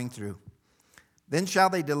we're going through. Then shall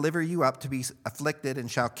they deliver you up to be afflicted,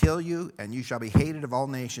 and shall kill you, and you shall be hated of all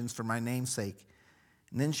nations for my name's sake.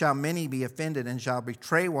 And then shall many be offended, and shall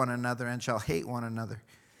betray one another, and shall hate one another.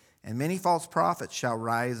 And many false prophets shall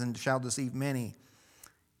rise, and shall deceive many.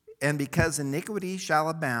 And because iniquity shall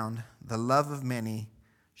abound, the love of many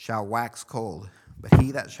shall wax cold. But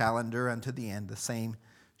he that shall endure unto the end, the same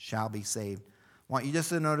shall be saved. I want you just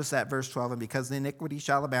to notice that verse 12. And because the iniquity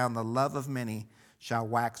shall abound, the love of many shall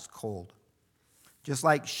wax cold. Just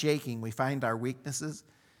like shaking, we find our weaknesses.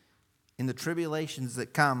 In the tribulations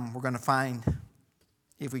that come, we're going to find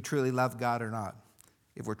if we truly love God or not.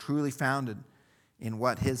 If we're truly founded in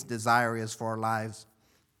what his desire is for our lives.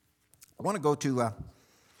 I want to go to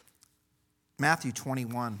Matthew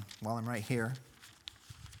 21 while I'm right here.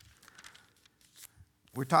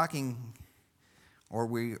 We're talking, or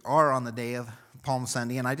we are on the day of Palm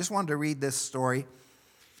Sunday, and I just wanted to read this story.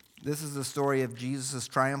 This is the story of Jesus'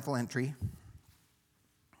 triumphal entry.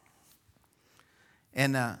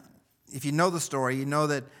 And if you know the story, you know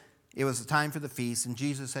that it was the time for the feast, and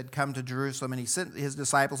Jesus had come to Jerusalem, and he sent his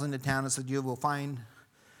disciples into town and said, you will find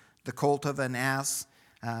the colt of an ass,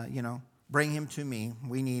 bring him to me.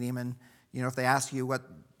 We need him. And, if they ask you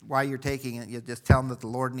why you're taking it, you just tell them that the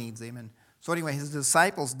Lord needs him. And so anyway, his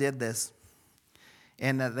disciples did this,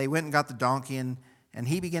 and they went and got the donkey, and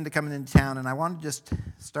he began to come into town. And I want to just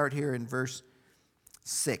start here in verse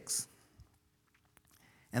 6.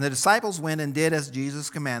 And the disciples went and did as Jesus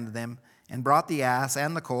commanded them, and brought the ass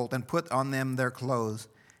and the colt, and put on them their clothes,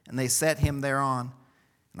 and they set him thereon.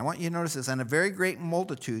 And I want you to notice this. And a very great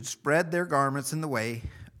multitude spread their garments in the way.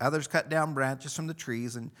 Others cut down branches from the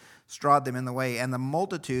trees and strawed them in the way. And the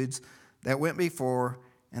multitudes that went before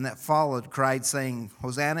and that followed cried, saying,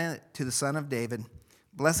 Hosanna to the Son of David.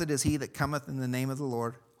 Blessed is he that cometh in the name of the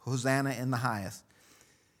Lord. Hosanna in the highest.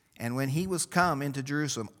 And when he was come into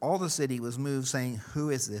Jerusalem, all the city was moved, saying, Who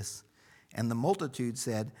is this? And the multitude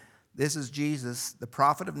said, This is Jesus, the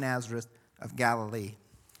prophet of Nazareth of Galilee.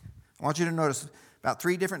 I want you to notice about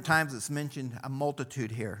 3 different times it's mentioned a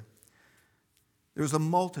multitude here. There was a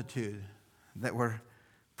multitude that were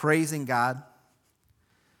praising God,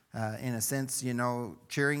 in a sense,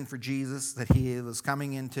 cheering for Jesus, that he was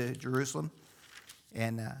coming into Jerusalem.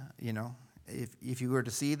 And, if you were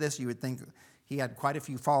to see this, you would think he had quite a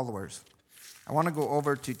few followers. I want to go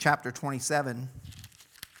over to chapter 27,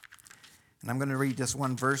 and I'm going to read just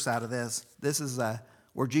one verse out of this. This is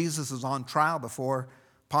where Jesus is on trial before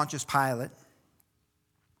Pontius Pilate.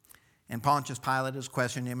 And Pontius Pilate has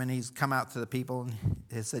questioned him, and he's come out to the people and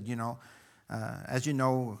he said, as you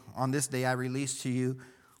know, on this day I release to you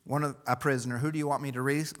a prisoner. Who do you want me to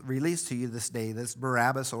release to you this day, this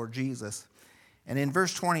Barabbas or Jesus? And in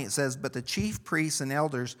verse 20 it says, But the chief priests and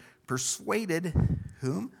elders persuaded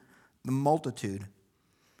whom? The multitude,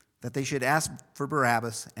 that they should ask for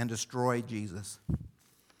Barabbas and destroy Jesus.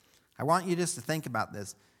 I want you just to think about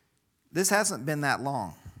this. This hasn't been that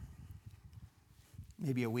long.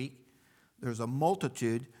 Maybe a week. There's a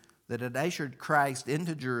multitude that had ushered Christ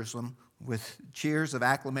into Jerusalem with cheers of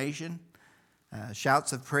acclamation,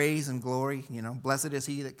 shouts of praise and glory. Blessed is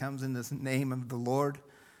he that comes in the name of the Lord.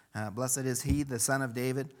 Blessed is he, the Son of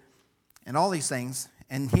David. And all these things.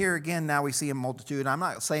 And here again, now we see a multitude. I'm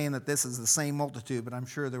not saying that this is the same multitude, but I'm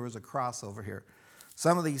sure there was a crossover here.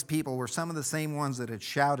 Some of these people were some of the same ones that had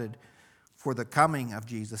shouted for the coming of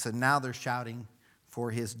Jesus, and now they're shouting for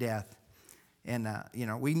his death. And,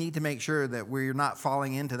 we need to make sure that we're not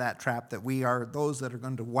falling into that trap, that we are those that are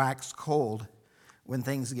going to wax cold when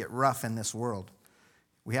things get rough in this world.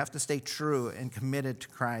 We have to stay true and committed to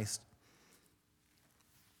Christ.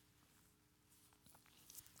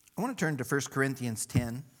 I want to turn to 1 Corinthians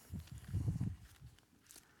 10.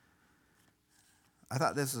 I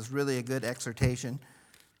thought this was really a good exhortation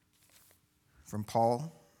from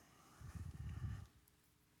Paul.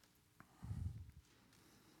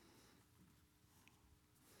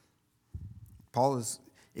 Paul is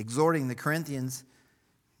exhorting the Corinthians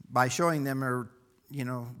by showing them or,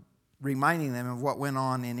 reminding them of what went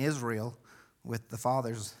on in Israel with the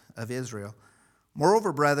fathers of Israel.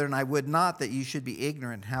 Moreover, brethren, I would not that you should be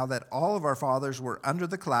ignorant how that all of our fathers were under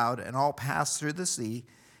the cloud and all passed through the sea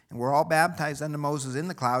and were all baptized unto Moses in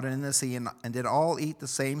the cloud and in the sea and did all eat the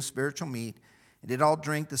same spiritual meat and did all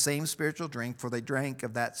drink the same spiritual drink, for they drank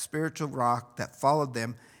of that spiritual rock that followed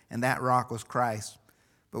them, and that rock was Christ.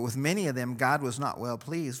 But with many of them God was not well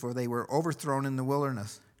pleased, for they were overthrown in the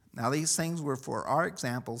wilderness. Now these things were for our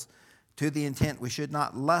examples, to the intent we should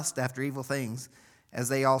not lust after evil things, as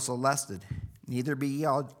they also lusted. Neither be ye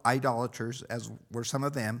idolaters, as were some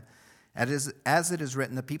of them. As it is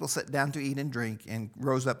written, the people sat down to eat and drink and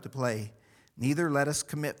rose up to play. Neither let us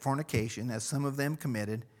commit fornication, as some of them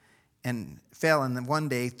committed, and fell in one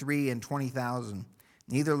day 23,000.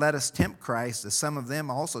 Neither let us tempt Christ, as some of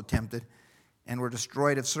them also tempted, and were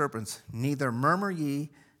destroyed of serpents. Neither murmur ye,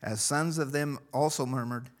 as some of them also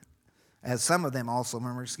murmured, and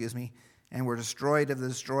were destroyed of the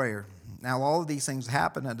destroyer. Now all of these things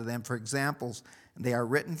happen unto them for examples, and they are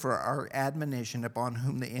written for our admonition, upon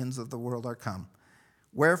whom the ends of the world are come.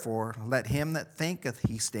 Wherefore, let him that thinketh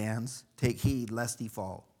he stands take heed lest he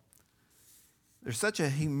fall. There's such a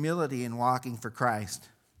humility in walking for Christ.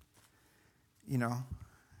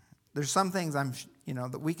 There's some things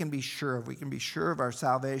that we can be sure of. We can be sure of our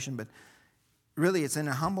salvation, but really it's in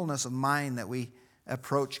a humbleness of mind that we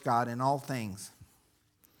approach God in all things.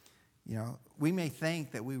 We may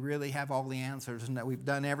think that we really have all the answers and that we've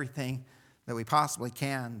done everything that we possibly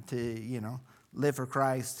can to, live for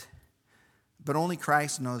Christ. But only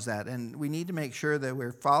Christ knows that. And we need to make sure that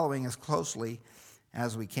we're following as closely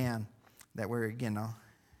as we can, that we're,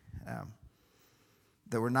 that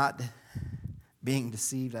we're not being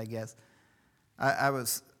deceived, I guess. I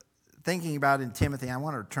was thinking about in Timothy, I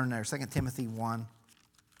want to turn there, 2 Timothy 1.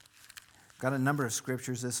 Got a number of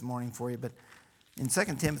scriptures this morning for you, but in 2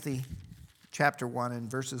 Timothy chapter 1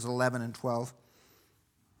 and verses 11 and 12,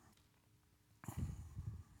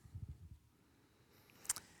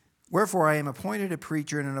 wherefore I am appointed a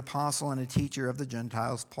preacher and an apostle and a teacher of the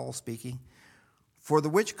Gentiles, Paul speaking, for the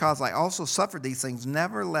which cause I also suffered these things.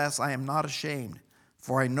 Nevertheless, I am not ashamed,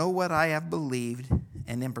 for I know what I have believed,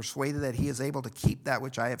 and am persuaded that he is able to keep that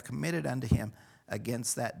which I have committed unto him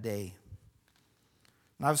against that day.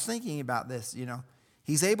 And I was thinking about this,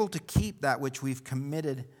 he's able to keep that which we've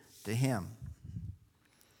committed to him.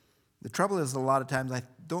 The trouble is, a lot of times I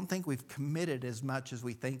don't think we've committed as much as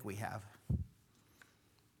we think we have.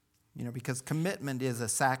 Because commitment is a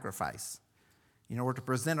sacrifice. We're to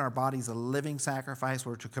present our bodies a living sacrifice.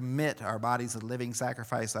 We're to commit our bodies a living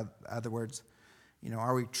sacrifice. In other words,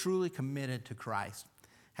 are we truly committed to Christ?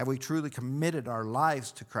 Have we truly committed our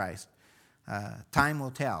lives to Christ? Time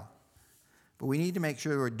will tell. But we need to make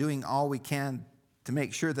sure we're doing all we can to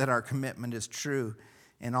make sure that our commitment is true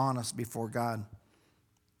and honest before God.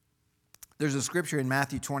 There's a scripture in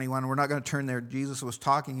Matthew 21. We're not going to turn there. Jesus was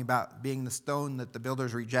talking about being the stone that the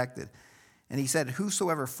builders rejected. And he said,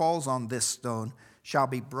 whosoever falls on this stone shall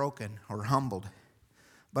be broken or humbled.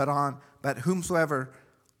 But whomsoever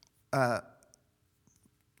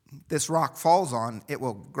this rock falls on, it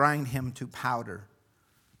will grind him to powder.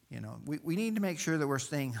 We need to make sure that we're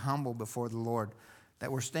staying humble before the Lord,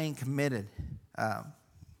 that we're staying committed, that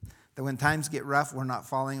when times get rough, we're not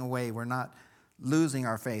falling away, we're not losing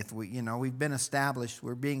our faith. We've been established,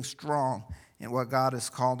 we're being strong in what God has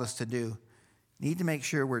called us to do. Need to make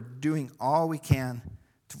sure we're doing all we can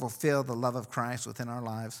to fulfill the love of Christ within our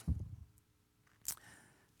lives.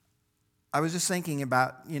 I was just thinking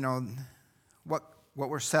about, what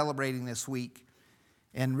we're celebrating this week,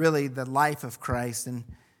 and really the life of Christ. And,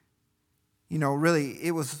 really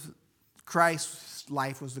it was Christ's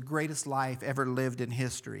life was the greatest life ever lived in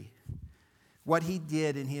history. What he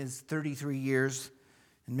did in his 33 years,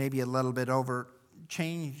 and maybe a little bit over,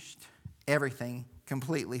 changed everything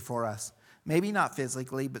completely for us. Maybe not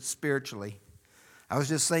physically, but spiritually. I was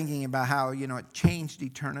just thinking about how, it changed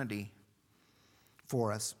eternity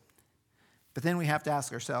for us. But then we have to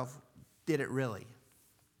ask ourselves, did it really?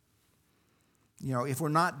 If we're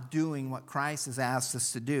not doing what Christ has asked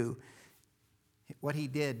us to do, what he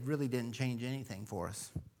did really didn't change anything for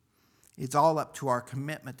us. It's all up to our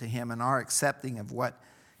commitment to him and our accepting of what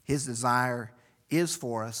his desire is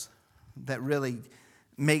for us that really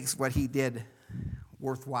makes what he did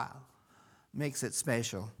worthwhile, makes it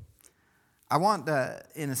special. I want,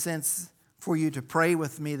 in a sense, for you to pray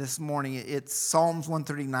with me this morning. It's Psalms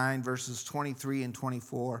 139, verses 23 and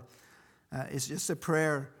 24. It's just a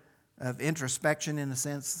prayer of introspection, in a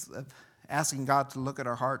sense of asking God to look at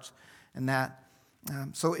our hearts and that.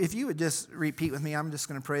 So if you would just repeat with me, I'm just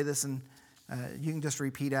going to pray this, and you can just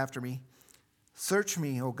repeat after me. Search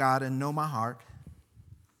me, O God, and know my heart.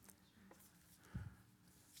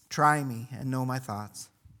 Try me and know my thoughts.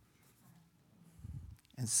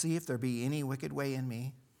 And see if there be any wicked way in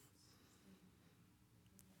me.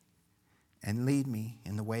 And lead me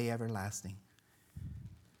in the way everlasting.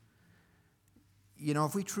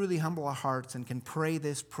 If we truly humble our hearts and can pray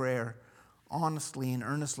this prayer honestly and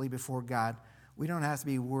earnestly before God, we don't have to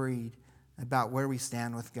be worried about where we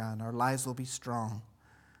stand with God. Our lives will be strong.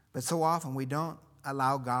 But so often we don't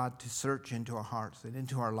allow God to search into our hearts and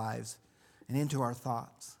into our lives and into our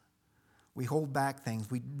thoughts. We hold back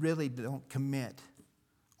things. We really don't commit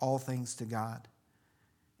all things to God.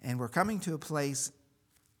 And we're coming to a place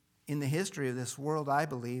in the history of this world, I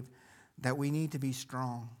believe, that we need to be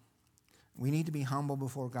strong. We need to be humble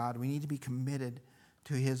before God. We need to be committed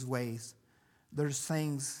to His ways. There's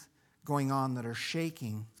things going on that are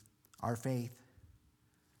shaking our faith.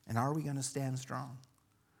 And are we going to stand strong?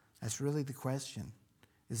 That's really the question.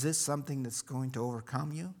 Is this something that's going to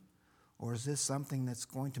overcome you? Or is this something that's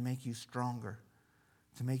going to make you stronger?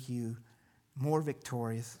 To make you more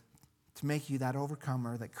victorious? To make you that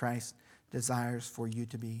overcomer that Christ desires for you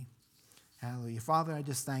to be? Hallelujah. Father, I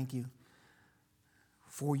just thank you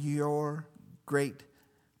for your great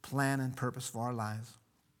plan and purpose for our lives.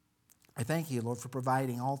 I thank you, Lord, for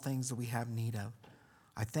providing all things that we have need of.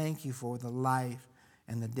 I thank you for the life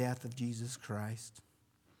and the death of Jesus Christ.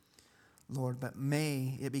 Lord, but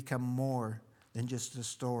may it become more than just a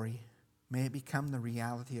story. May it become the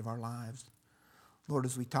reality of our lives. Lord,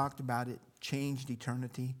 as we talked about it, changed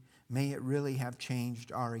eternity. May it really have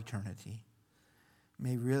changed our eternity.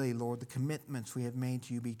 May really, Lord, the commitments we have made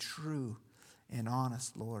to you be true and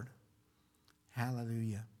honest, Lord.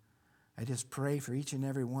 Hallelujah. I just pray for each and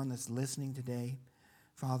every one that's listening today,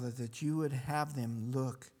 Father, that you would have them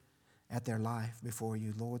look at their life before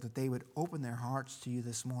you, Lord, that they would open their hearts to you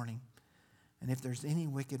this morning. And if there's any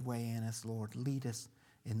wicked way in us, Lord, lead us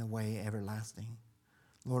in the way everlasting.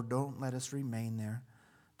 Lord, don't let us remain there.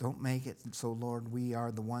 Don't make it so, Lord, we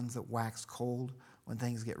are the ones that wax cold when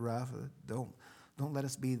things get rough. Don't let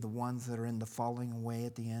us be the ones that are in the falling away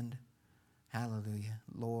at the end. Hallelujah.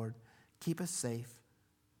 Lord, keep us safe.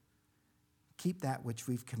 Keep that which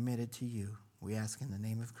we've committed to you. We ask in the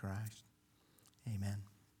name of Christ. Amen.